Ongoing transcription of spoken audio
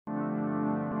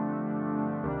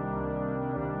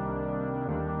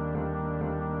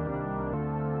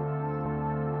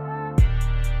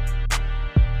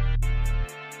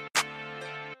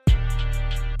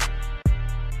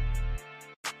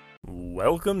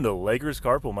Welcome to Lakers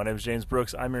Carpool. My name is James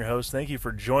Brooks. I'm your host. Thank you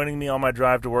for joining me on my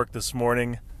drive to work this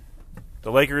morning.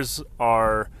 The Lakers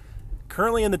are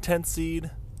currently in the 10th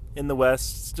seed in the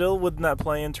West, still within that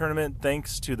play-in tournament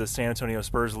thanks to the San Antonio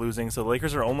Spurs losing. So the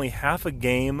Lakers are only half a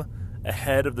game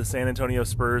ahead of the San Antonio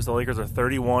Spurs. The Lakers are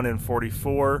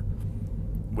 31-44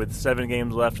 with 7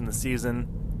 games left in the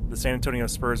season. The San Antonio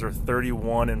Spurs are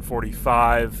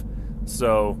 31-45.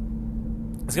 So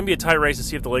it's going to be a tight race to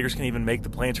see if the Lakers can even make the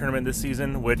play-in tournament this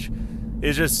season, which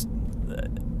is just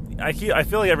I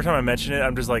feel like every time I mention it,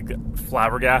 I'm just like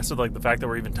flabbergasted, like the fact that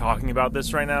we're even talking about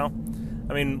this right now.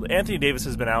 I mean, Anthony Davis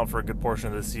has been out for a good portion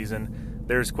of this season.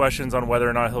 There's questions on whether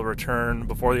or not he'll return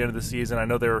before the end of the season. I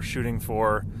know they were shooting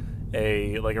for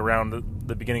around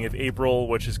the beginning of April,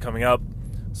 which is coming up.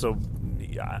 So,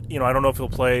 I don't know if he'll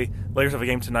play. Lakers have a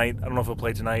game tonight. I don't know if he'll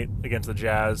play tonight against the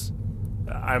Jazz.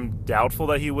 I'm doubtful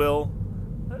that he will,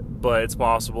 but it's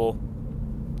possible.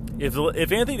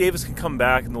 If Anthony Davis can come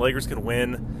back and the Lakers can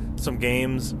win some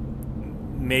games,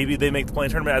 maybe they make the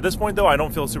play-in tournament. At this point, though, I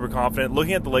don't feel super confident.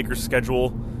 Looking at the Lakers' schedule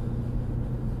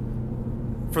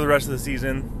for the rest of the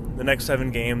season, the next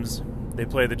 7 games, they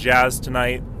play the Jazz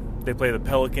tonight. They play the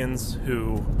Pelicans,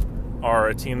 who are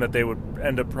a team that they would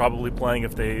end up probably playing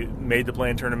if they made the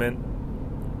play-in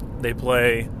tournament. They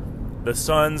play the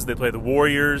Suns. They play the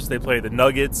Warriors. They play the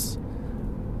Nuggets.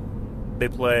 They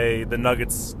play the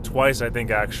Nuggets twice, I think,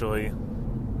 actually.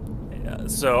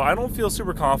 So I don't feel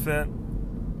super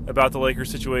confident about the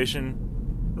Lakers situation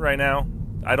right now.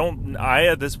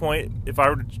 At this point, if I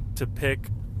were to pick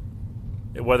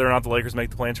whether or not the Lakers make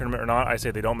the play-in tournament or not, I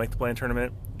say they don't make the play-in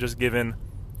tournament, just given,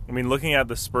 looking at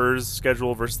the Spurs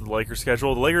schedule versus the Lakers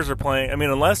schedule, the Lakers are playing,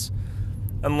 unless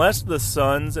the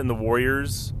Suns and the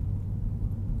Warriors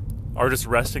are just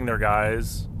resting their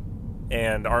guys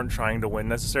and aren't trying to win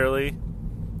necessarily,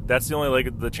 that's the only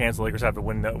the chance the Lakers have to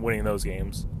winning those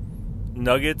games.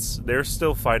 Nuggets, they're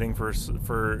still fighting for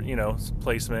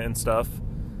placement and stuff.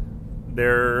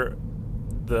 The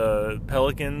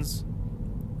Pelicans,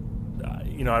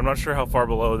 I'm not sure how far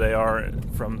below they are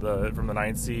from the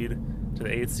 9th seed to the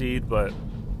 8th seed, but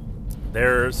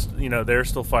they're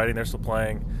still fighting, they're still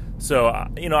playing. So I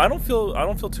don't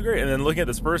feel too great. And then looking at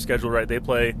the Spurs schedule, right? They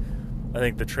play, I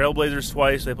think, the Trailblazers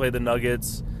twice. They play the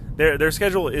Nuggets. Their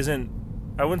schedule isn't,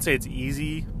 I wouldn't say it's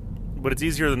easy, but it's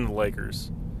easier than the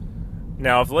Lakers.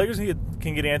 Now, if the Lakers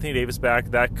can get Anthony Davis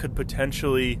back, that could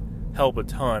potentially help a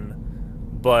ton.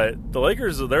 But the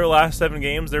Lakers, their last 7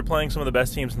 games, they're playing some of the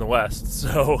best teams in the West.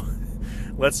 So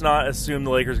let's not assume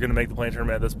the Lakers are going to make the play-in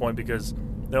tournament at this point, because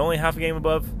they're only half a game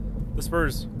above the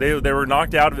Spurs. They were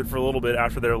knocked out of it for a little bit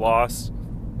after their loss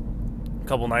a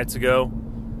couple nights ago.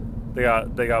 They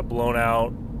got blown out.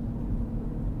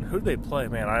 Who did they play?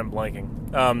 Man, I am blanking.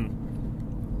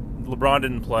 LeBron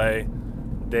didn't play.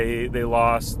 They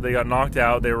lost. They got knocked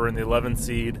out. They were in the 11th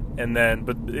seed,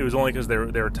 but it was only because they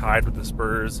were tied with the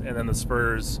Spurs, and then the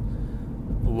Spurs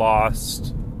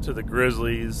lost to the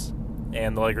Grizzlies,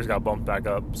 and the Lakers got bumped back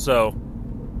up. So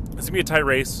it's gonna be a tight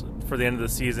race for the end of the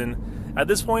season. At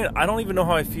this point, I don't even know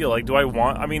how I feel.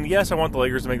 Yes, I want the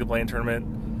Lakers to make the play-in tournament.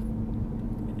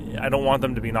 I don't want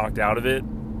them to be knocked out of it,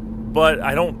 but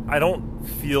I don't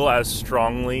feel as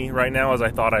strongly right now as I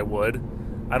thought I would.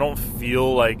 I don't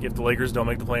feel like if the Lakers don't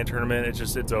make the play-in tournament,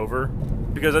 it's over.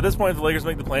 Because at this point, if the Lakers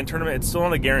make the play-in tournament, it's still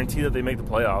not a guarantee that they make the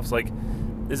playoffs.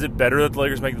 Is it better that the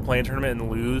Lakers make the play-in tournament and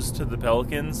lose to the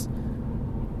Pelicans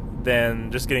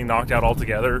than just getting knocked out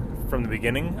altogether from the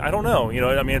beginning? I don't know.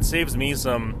 It saves me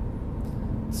some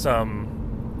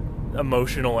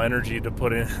emotional energy to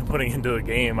putting into a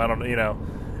game.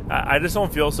 I just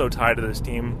don't feel so tied to this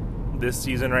team this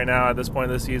season right now. At this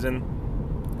point of the season,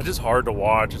 it's just hard to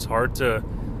watch. It's hard to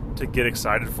get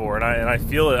excited for, and I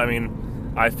feel it.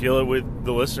 I feel it with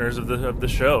the listeners of the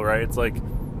show, right? It's like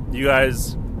you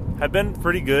guys have been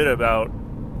pretty good about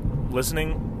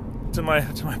listening to my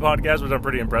podcast, which I'm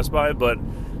pretty impressed by. But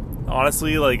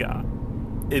honestly,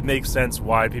 it makes sense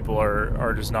why people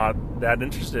are just not that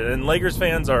interested. And Lakers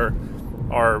fans are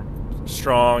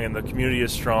strong, and the community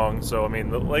is strong. So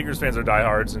the Lakers fans are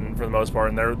diehards, and for the most part,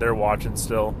 and they're watching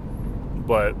still.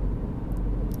 But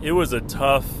it was a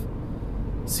tough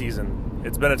season.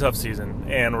 It's been a tough season,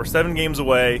 and we're 7 games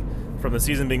away from the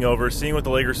season being over, seeing what the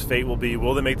Lakers' fate will be.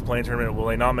 Will they make the play-in tournament? Will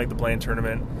they not make the play-in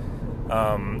tournament?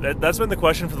 That's been the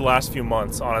question for the last few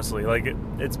months, honestly.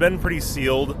 It's been pretty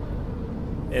sealed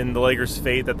in the Lakers'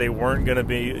 fate that they weren't going to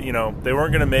be, they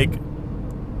weren't going to make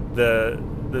the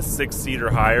 6th seed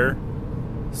or higher.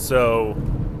 So,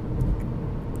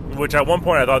 which at one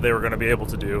point I thought they were going to be able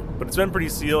to do, but it's been pretty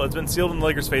sealed. It's been sealed in the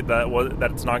Lakers' fate that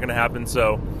it's not going to happen.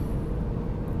 So,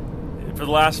 for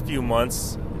the last few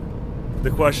months, The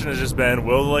question has just been,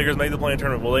 will the Lakers make the play-in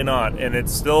tournament? Will they not? And it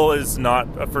still is not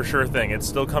a for sure thing. It's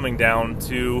still coming down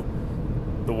to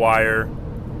the wire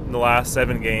in the last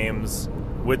 7 games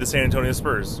with the San Antonio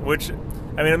Spurs, which,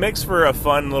 I mean, it makes for a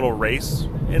fun little race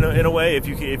in a way. If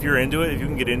you're into it, if you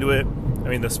can get into it. I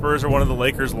mean, the Spurs are one of the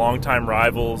Lakers' longtime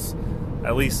rivals,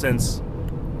 at least since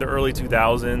the early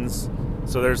 2000s.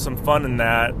 So there's some fun in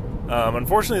that.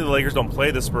 Unfortunately, the Lakers don't play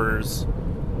the Spurs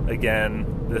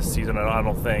again this season. I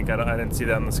don't think. I didn't see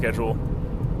that on the schedule.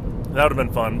 That would have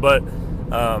been fun, but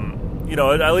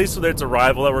at least it's a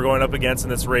rival that we're going up against in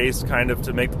this race, kind of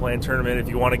to make the play-in tournament. If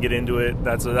you want to get into it,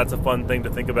 that's a fun thing to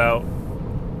think about.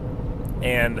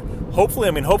 And hopefully,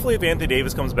 if Anthony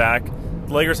Davis comes back,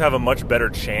 the Lakers have a much better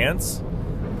chance.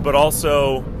 But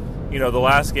also, the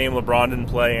last game LeBron didn't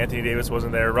play, Anthony Davis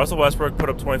wasn't there. Russell Westbrook put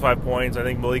up 25 points. I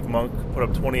think Malik Monk put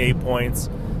up 28 points.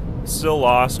 Still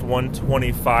lost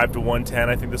 125 to 110,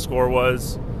 I think the score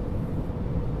was.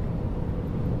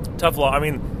 Tough loss. I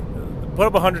mean, put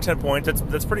up 110 points.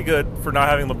 That's pretty good for not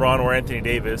having LeBron or Anthony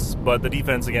Davis. But the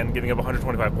defense, again, giving up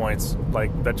 125 points,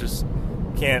 that just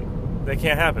can't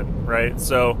happen, right?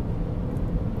 So,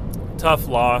 tough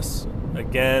loss.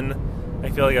 Again, I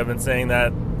feel like I've been saying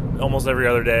that almost every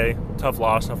other day. Tough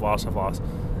loss. So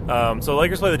the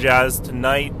Lakers play the Jazz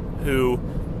tonight, who,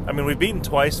 we've beaten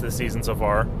twice this season so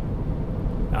far.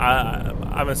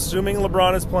 I'm assuming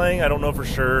LeBron is playing. I don't know for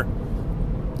sure.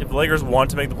 If the Lakers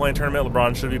want to make the play-in tournament,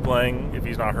 LeBron should be playing if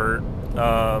he's not hurt.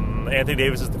 Anthony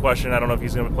Davis is the question. I don't know if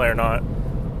he's going to play or not.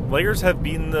 Lakers have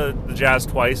beaten the Jazz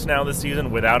twice now this season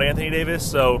without Anthony Davis,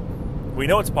 so we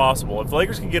know it's possible. If the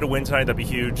Lakers can get a win tonight, that'd be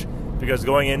huge, because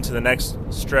going into the next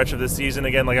stretch of this season,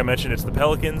 again, like I mentioned, it's the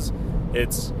Pelicans,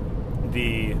 it's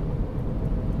the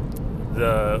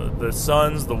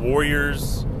Suns, the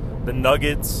Warriors, the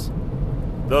Nuggets.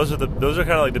 Those are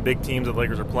kind of like the big teams that the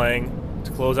Lakers are playing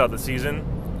to close out the season,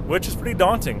 which is pretty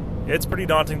daunting. It's pretty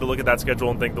daunting to look at that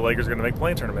schedule and think the Lakers are going to make the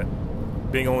play-in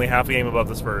tournament, being only half a game above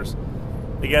the Spurs.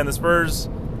 Again, the Spurs,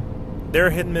 they're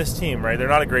a hit-and-miss team, right? They're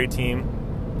not a great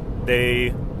team.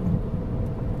 They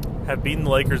have beaten the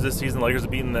Lakers this season. The Lakers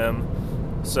have beaten them.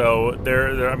 So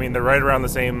they're right around the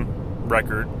same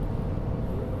record.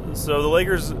 So the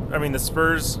Lakers, the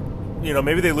Spurs,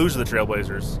 maybe they lose to the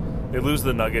Trailblazers. They lose to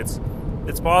the Nuggets.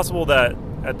 It's possible that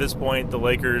at this point, the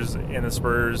Lakers and the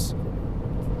Spurs,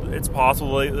 it's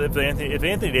possible if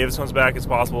Anthony Davis comes back, it's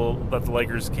possible that the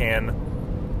Lakers can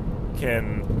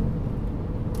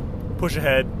push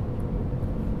ahead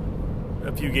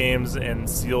a few games and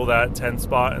seal that 10th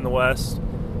spot in the West.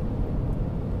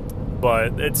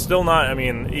 But it's still not,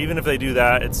 even if they do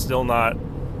that, it's still not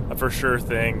a for sure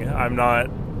thing. I'm not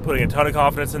putting a ton of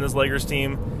confidence in this Lakers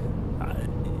team.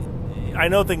 I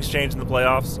know things change in the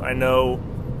playoffs. I know,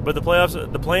 but the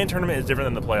play-in tournament is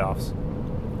different than the playoffs.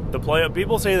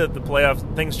 People say that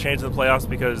things change in the playoffs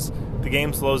because the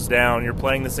game slows down. You're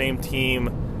playing the same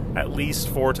team at least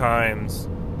 4 times.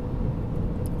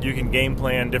 You can game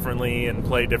plan differently and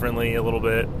play differently a little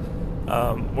bit.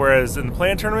 Whereas in the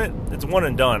play-in tournament, it's one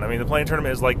and done. The play-in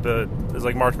tournament is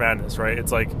like March Madness, right?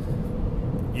 It's like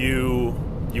you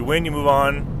win, you move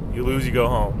on. You lose, you go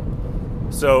home.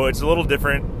 So it's a little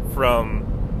different from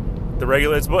the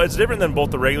regular. It's different than both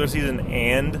the regular season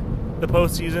and the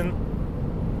postseason,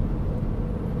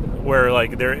 where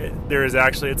there is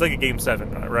actually, it's like a game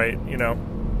 7, right?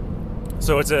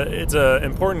 So it's a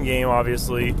important game,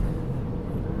 obviously.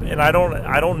 And I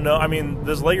don't know.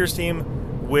 This Lakers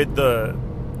team with that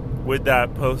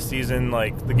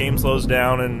postseason, the game slows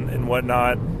down and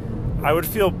whatnot. I would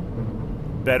feel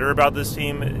better about this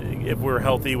team if we're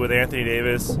healthy with Anthony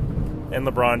Davis and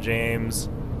LeBron James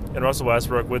and Russell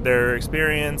Westbrook with their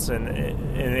experience and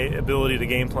ability to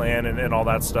game plan and all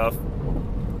that stuff.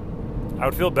 I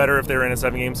would feel better if they were in a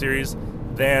 7-game series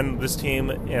than this team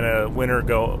in a winner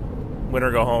go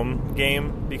home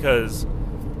game, because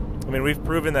we've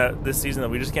proven that this season that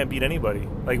we just can't beat anybody.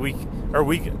 We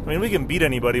can beat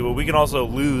anybody, but we can also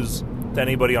lose to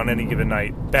anybody on any given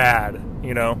night. Bad,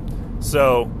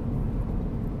 So,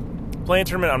 play-in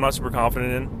tournament, I'm not super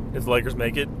confident in if the Lakers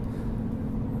make it.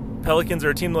 Pelicans are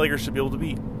a team the Lakers should be able to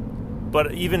beat.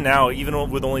 But even now,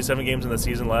 even with only 7 games in the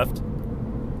season left,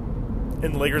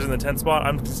 and the Lakers in the 10th spot,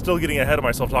 I'm still getting ahead of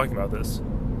myself talking about this,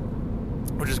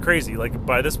 which is crazy.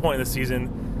 By this point in the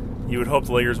season, you would hope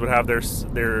the Lakers would have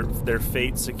their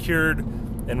fate secured,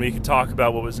 and we could talk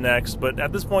about what was next. But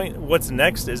at this point, what's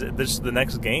next is the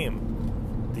next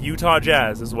game. The Utah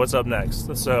Jazz is what's up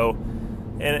next. So,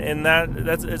 and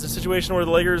it's a situation where the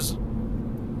Lakers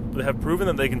have proven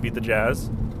that they can beat the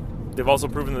Jazz. They've also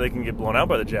proven that they can get blown out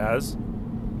by the Jazz,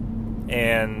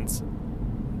 and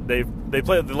the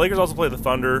Lakers also play the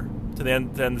Thunder to the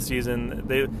end of the season.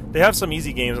 They have some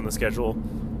easy games on the schedule,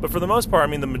 but for the most part, I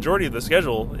mean, the majority of the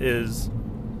schedule is,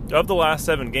 of the last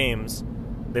 7 games,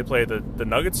 they play the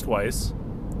Nuggets twice,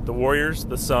 the Warriors,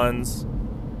 the Suns,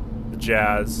 the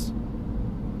Jazz,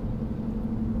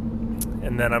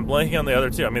 and then I'm blanking on the other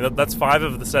 2. I mean, that's 5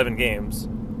 of the 7 games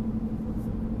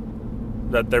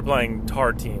that they're playing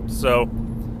hard teams. So,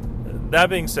 that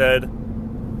being said,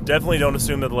 definitely don't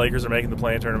assume that the Lakers are making the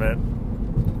play-in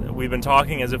tournament. We've been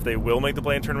talking as if they will make the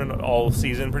play-in tournament all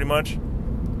season, pretty much,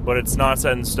 but it's not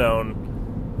set in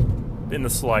stone in the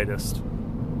slightest.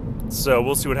 So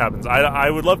we'll see what happens. I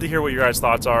would love to hear what your guys'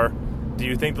 thoughts are. Do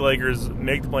you think the Lakers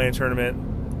make the play-in tournament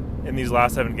in these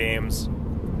last 7 games?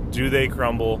 Do they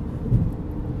crumble?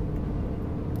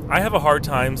 I have a hard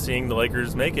time seeing the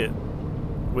Lakers make it.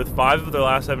 With 5 of their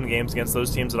last 7 games against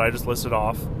those teams that I just listed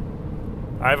off,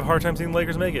 I have a hard time seeing the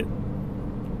Lakers make it.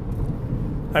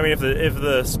 I mean, if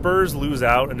the Spurs lose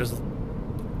out and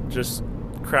just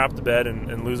crap the bed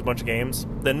and lose a bunch of games,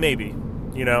 then maybe.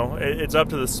 You know, it's up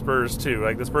to the Spurs too.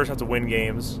 Like, the Spurs have to win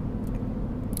games.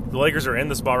 The Lakers are in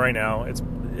the spot right now. It's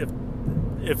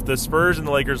if the Spurs and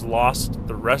the Lakers lost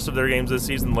the rest of their games this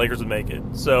season, the Lakers would make it.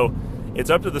 So it's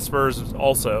up to the Spurs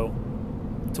also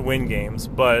to win games,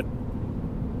 but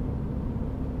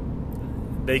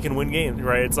they can win games,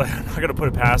 right? It's like, I'm not going to put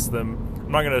it past them.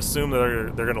 I'm not going to assume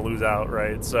that they're going to lose out,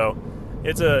 right? So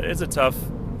it's a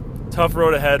tough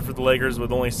road ahead for the Lakers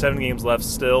with only 7 games left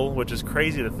still, which is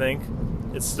crazy to think.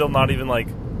 It's still not even like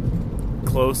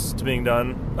close to being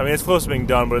done. I mean, it's close to being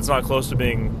done, but it's not close to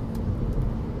being.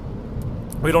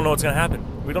 We don't know what's going to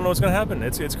happen. We don't know what's going to happen.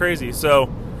 It's crazy. So,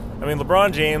 I mean,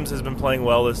 LeBron James has been playing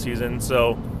well this season,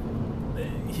 so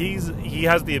he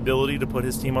has the ability to put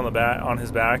his team on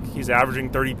his back. He's averaging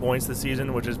 30 points this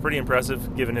season, which is pretty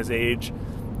impressive given his age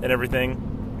and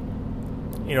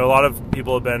everything. You know, a lot of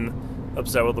people have been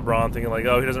upset with LeBron, thinking like,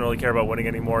 oh, he doesn't really care about winning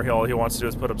anymore. All he wants to do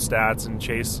is put up stats and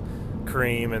chase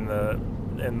Kareem and the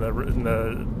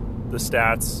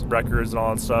stats records and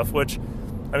all that stuff. Which,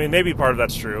 I mean, maybe part of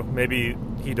that's true. Maybe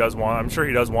he does want. I'm sure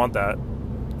he does want that.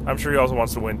 I'm sure he also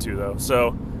wants to win too, though.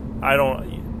 So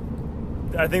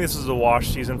I think this is a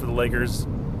wash season for the Lakers,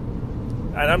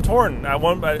 and I'm torn.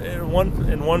 In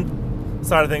one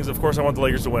side of things, of course, I want the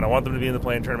Lakers to win. I want them to be in the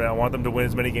play-in tournament. I want them to win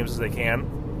as many games as they can.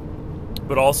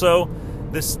 But also,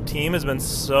 this team has been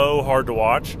so hard to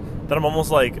watch that I'm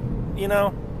almost like, you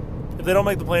know, if they don't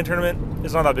make the play-in tournament,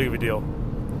 it's not that big of a deal.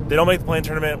 They don't make the play-in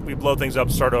tournament, we blow things up,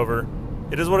 start over.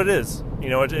 It is what it is. You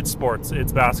know, it's sports.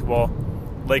 It's basketball.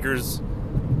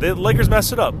 The Lakers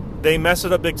messed it up. They messed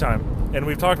it up big time. And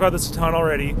we've talked about this a ton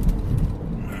already.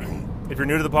 If you're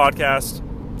new to the podcast,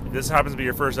 if this happens to be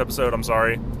your first episode, I'm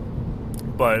sorry.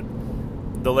 But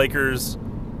the Lakers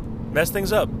messed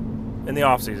things up in the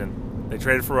offseason. They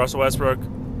traded for Russell Westbrook.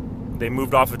 They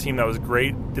moved off a team that was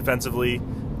great defensively.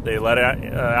 They let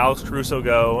Alex Caruso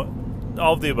go.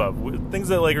 All of the above. Things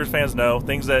that Lakers fans know.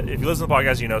 Things that, if you listen to the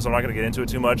podcast, you know, so I'm not going to get into it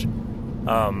too much.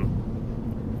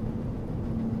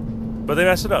 But they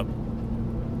messed it up.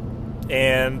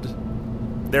 And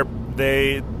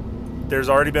there's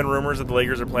already been rumors that the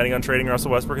Lakers are planning on trading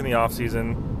Russell Westbrook in the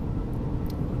offseason.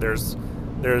 There's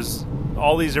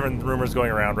all these different rumors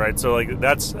going around, right? So, like,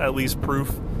 that's at least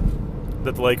proof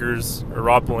that the Lakers, or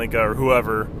Rob Pelinka, or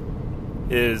whoever,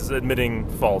 is admitting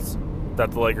fault,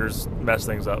 that the Lakers messed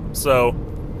things up. So,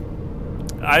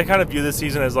 I kind of view this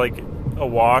season as, like, a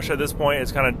wash at this point.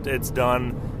 It's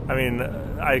done. I mean,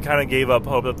 I kind of gave up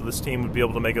hope that this team would be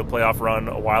able to make a playoff run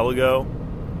a while ago.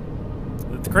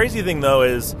 The crazy thing, though,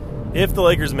 is if the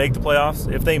Lakers make the playoffs,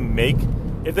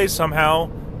 if they somehow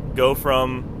go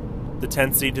from the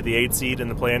 10th seed to the 8th seed in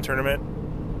the play-in tournament,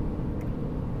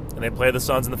 and they play the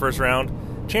Suns in the first round,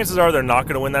 chances are they're not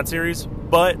going to win that series,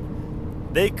 but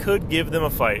they could give them a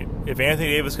fight. If Anthony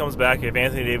Davis comes back, if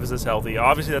Anthony Davis is healthy,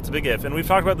 obviously that's a big if. And we've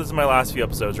talked about this in my last few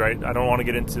episodes, right? I don't want to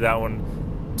get into that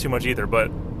one too much either, but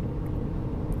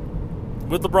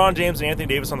with LeBron James and Anthony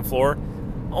Davis on the floor,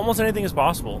 almost anything is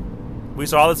possible. We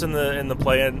saw this in the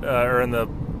play-in or in the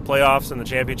playoffs and the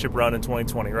championship run in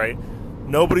 2020, right?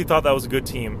 Nobody thought that was a good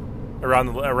team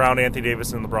around Anthony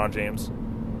Davis and LeBron James.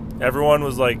 Everyone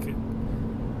was like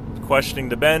questioning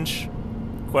the bench,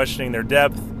 questioning their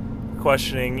depth,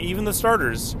 questioning even the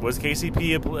starters. Was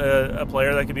KCP a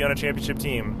player that could be on a championship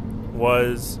team?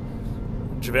 Was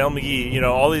JaVale McGee? You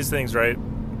know, all these things, right?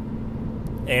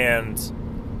 And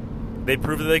they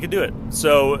proved that they could do it.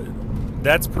 So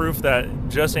that's proof that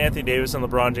just Anthony Davis and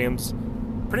LeBron James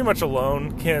pretty much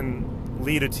alone can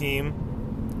lead a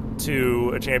team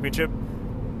to a championship.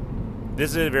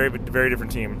 This is a very, very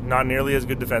different team. Not nearly as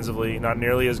good defensively, not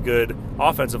nearly as good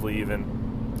offensively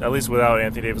even. at least without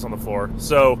Anthony Davis on the floor.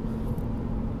 So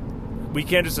we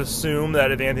can't just assume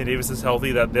that if Anthony Davis is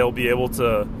healthy that they'll be able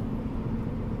to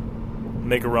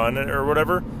make a run or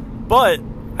whatever. But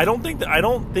I don't think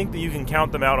that you can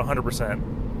count them out 100%.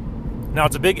 Now,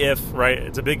 it's a big if, right?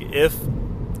 It's a big if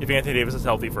Anthony Davis is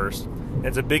healthy first. And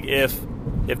it's a big if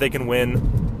they can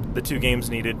win the 2 games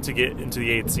needed to get into the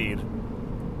 8th seed.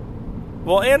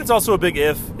 Well, and it's also a big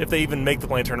if they even make the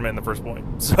play-in tournament in the first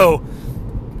point. So,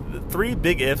 3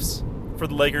 big ifs for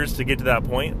the Lakers to get to that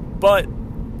point. But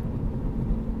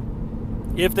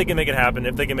if they can make it happen,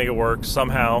 if they can make it work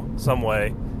somehow, some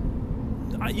way,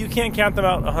 you can't count them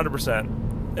out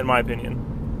 100%, in my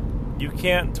opinion. You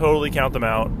can't totally count them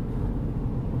out.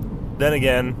 Then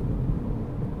again,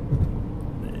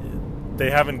 they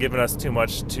haven't given us too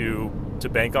much to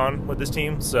bank on with this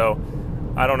team, so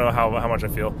I don't know how much I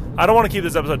feel. I don't want to keep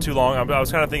this episode too long. I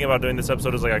was kind of thinking about doing this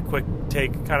episode as like a quick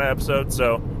take kind of episode,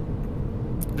 so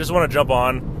just want to jump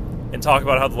on and talk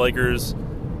about how the Lakers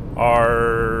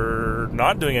are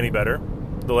not doing any better.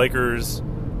 The Lakers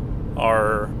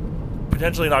are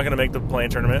potentially not going to make the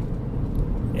play-in tournament,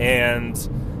 and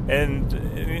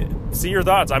see your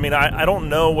thoughts. I mean, I don't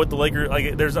know what the Lakers,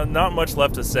 like, there's not much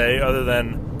left to say other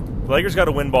than the Lakers got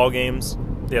to win ball games.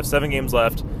 They have 7 games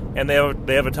left, and they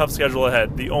have a tough schedule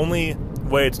ahead. The only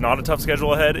way it's not a tough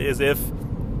schedule ahead is if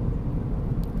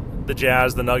the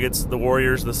Jazz, the Nuggets, the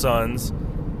Warriors, the Suns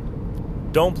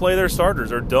don't play their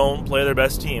starters or don't play their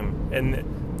best team. And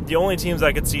the only teams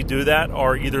I could see do that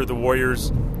are either the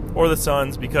Warriors or the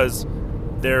Suns, because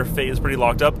their fate is pretty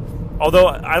locked up. Although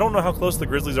I don't know how close the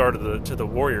Grizzlies are to the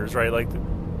Warriors, right? Like,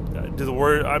 do the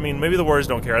Warriors? I mean, maybe the Warriors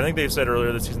don't care. I think they've said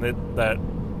earlier this season that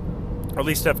or at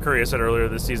least Steph Curry has said earlier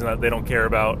this season that they don't care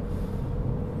about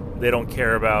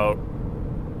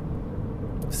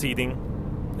seeding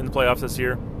in the playoffs this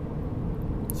year.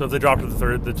 So if they drop to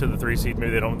the 3 seed,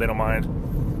 maybe they don't mind.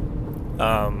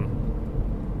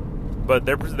 But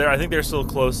they're I think they're still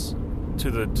close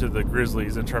to the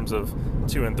Grizzlies in terms of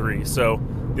 2 and 3. So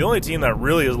the only team that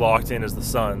really is locked in is the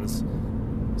Suns.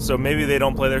 So maybe they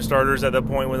don't play their starters at that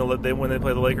point when they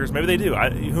play the Lakers. Maybe they do.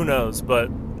 Who knows? But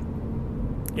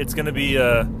it's gonna be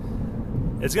a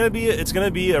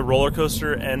roller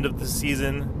coaster end of the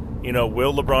season. You know,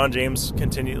 will LeBron James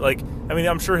continue? Like, I mean,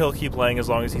 I'm sure he'll keep playing as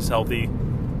long as he's healthy.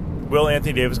 Will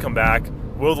Anthony Davis come back?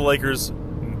 Will the Lakers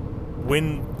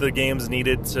win the games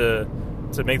needed to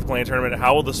make the play-in tournament?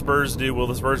 How will the Spurs do? Will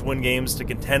the Spurs win games to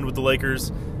contend with the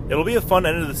Lakers? It'll be a fun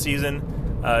end of the season.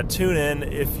 Tune in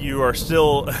if you're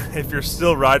still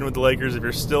riding with the Lakers, if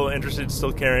you're still interested,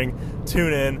 still caring.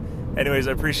 Tune in. Anyways,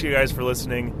 I appreciate you guys for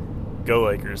listening. Go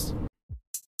Lakers.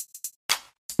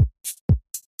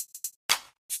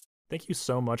 Thank you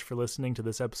so much for listening to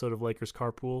this episode of Lakers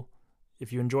Carpool.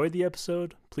 If you enjoyed the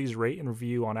episode, please rate and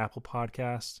review on Apple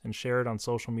Podcasts and share it on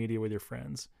social media with your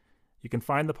friends. You can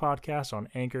find the podcast on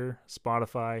Anchor,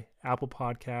 Spotify, Apple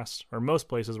Podcasts, or most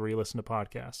places where you listen to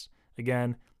podcasts.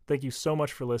 Again, thank you so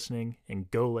much for listening, and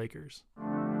go Lakers.